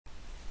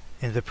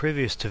In the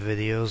previous two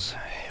videos,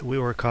 we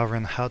were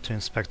covering how to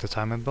inspect the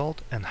timing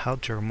belt and how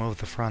to remove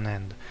the front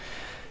end.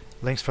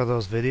 Links for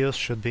those videos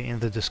should be in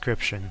the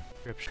description.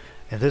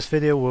 In this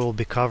video we will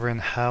be covering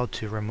how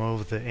to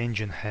remove the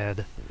engine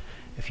head.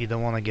 If you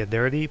don't want to get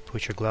dirty,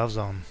 put your gloves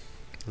on.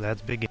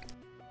 Let's begin.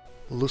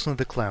 Loosen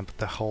the clamp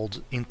that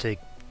holds intake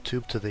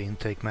tube to the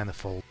intake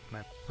manifold.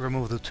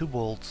 Remove the two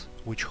bolts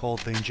which hold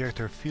the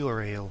injector fuel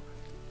rail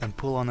and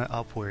pull on it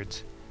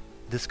upwards.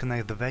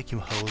 Disconnect the vacuum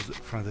hose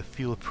from the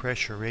fuel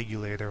pressure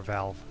regulator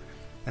valve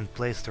and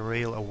place the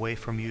rail away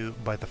from you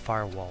by the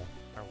firewall.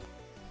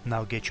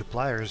 Now get your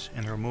pliers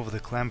and remove the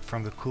clamp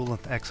from the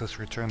coolant access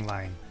return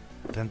line,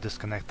 then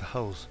disconnect the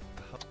hose.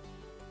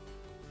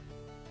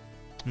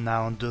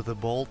 Now undo the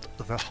bolt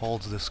that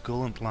holds this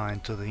coolant line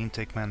to the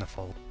intake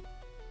manifold.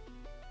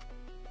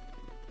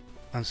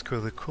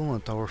 Unscrew the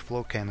coolant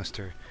overflow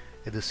canister.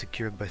 It is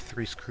secured by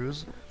 3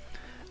 screws.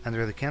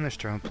 Under the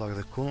canister, unplug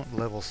the coolant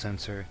level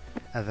sensor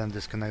and then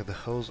disconnect the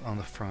hose on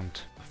the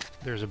front.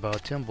 There's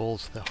about 10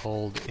 bolts that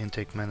hold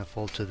intake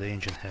manifold to the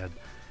engine head.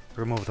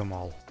 Remove them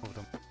all.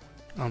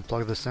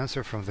 Unplug the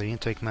sensor from the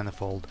intake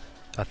manifold.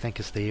 I think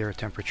it's the air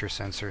temperature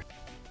sensor.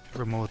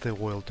 Remove the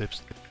oil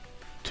tips.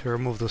 To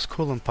remove this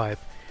coolant pipe,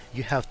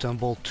 you have to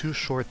unbolt 2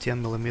 short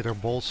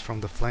 10mm bolts from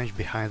the flange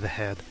behind the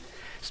head.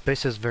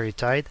 Space is very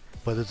tight,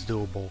 but it's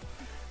doable.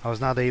 I was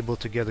not able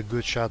to get a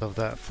good shot of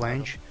that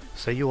flange,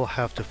 so you will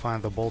have to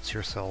find the bolts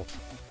yourself.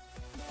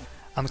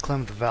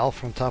 Unclamp the valve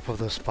from top of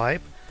this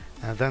pipe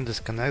and then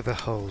disconnect the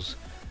hose.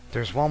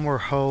 There's one more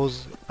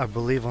hose, I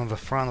believe, on the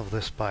front of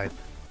this pipe.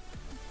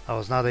 I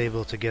was not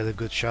able to get a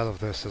good shot of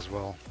this as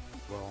well.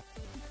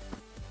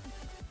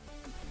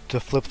 To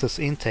flip this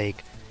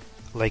intake,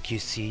 like you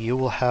see, you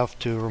will have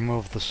to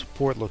remove the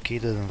support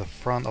located in the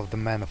front of the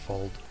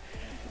manifold.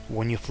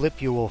 When you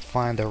flip, you will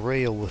find a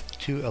rail with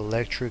 2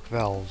 electric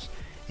valves.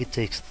 It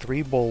takes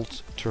 3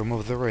 bolts to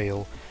remove the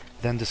rail,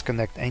 then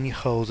disconnect any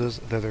hoses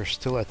that are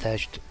still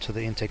attached to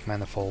the intake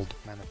manifold.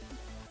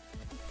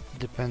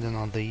 Depending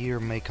on the year,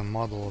 make and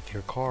model of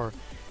your car,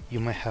 you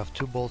may have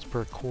 2 bolts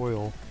per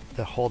coil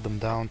that hold them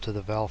down to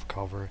the valve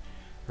cover.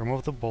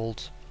 Remove the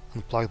bolts,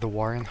 unplug the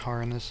wiring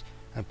harness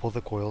and pull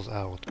the coils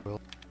out.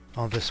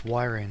 On this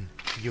wiring,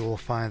 you will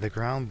find the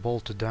ground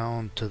bolted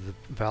down to the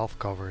valve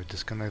cover.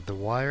 Disconnect the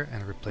wire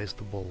and replace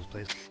the bolt.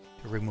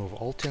 Remove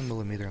all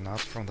 10mm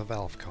nuts from the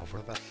valve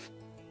cover.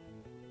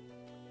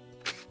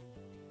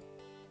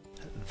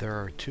 There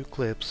are 2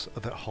 clips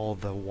that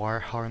hold the wire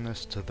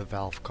harness to the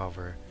valve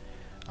cover.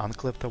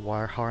 Unclip the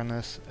wire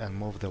harness and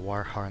move the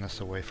wire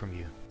harness away from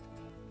you.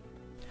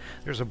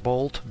 There's a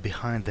bolt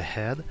behind the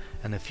head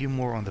and a few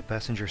more on the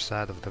passenger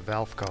side of the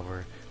valve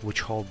cover,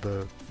 which hold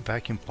the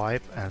vacuum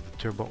pipe and the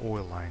turbo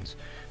oil lines.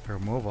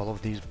 Remove all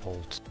of these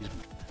bolts.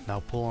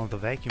 Now pull on the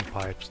vacuum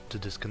pipes to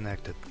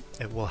disconnect it.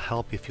 It will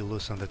help if you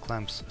loosen the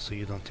clamps so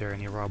you don't tear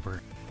any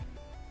rubber.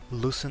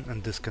 Loosen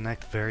and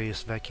disconnect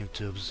various vacuum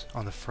tubes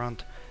on the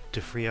front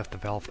to free up the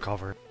valve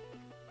cover.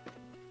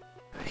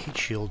 Heat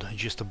shield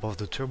just above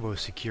the turbo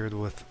is secured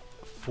with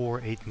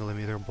 4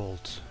 8mm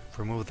bolts.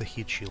 Remove the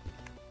heat shield.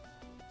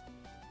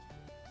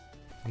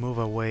 Move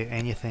away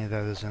anything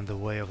that is in the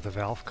way of the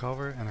valve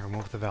cover and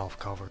remove the valve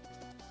cover.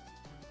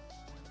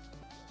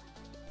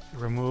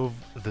 Remove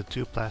the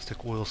 2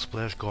 plastic oil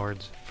splash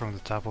guards from the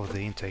top of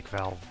the intake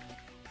valve.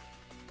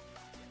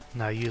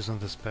 Now, using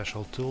the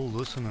special tool,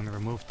 loosen and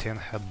remove 10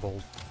 head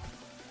bolts.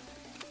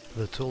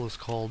 The tool is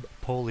called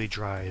Poly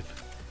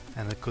Drive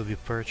and it could be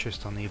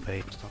purchased on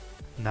eBay.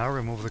 Now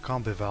remove the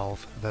combi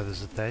valve that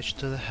is attached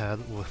to the head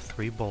with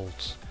 3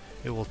 bolts.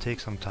 It will take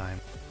some time.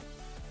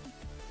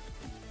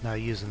 Now,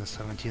 using a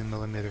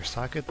 17mm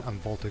socket,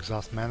 unbolt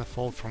exhaust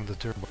manifold from the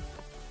turbo.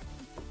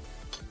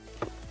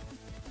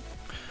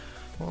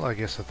 Well, I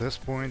guess at this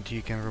point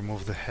you can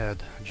remove the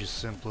head. Just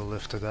simply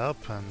lift it up,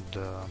 and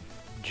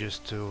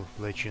just to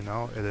let you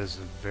know, it is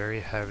a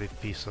very heavy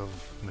piece of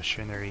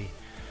machinery,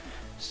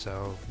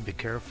 so be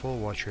careful,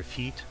 watch your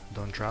feet,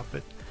 don't drop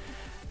it.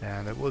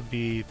 And it would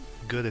be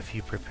good if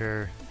you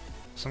prepare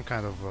some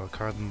kind of a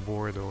cardboard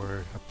board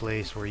or a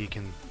place where you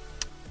can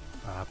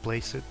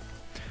place it,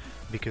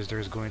 because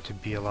there's going to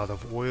be a lot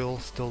of oil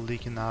still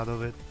leaking out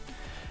of it,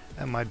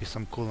 and might be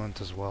some coolant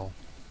as well.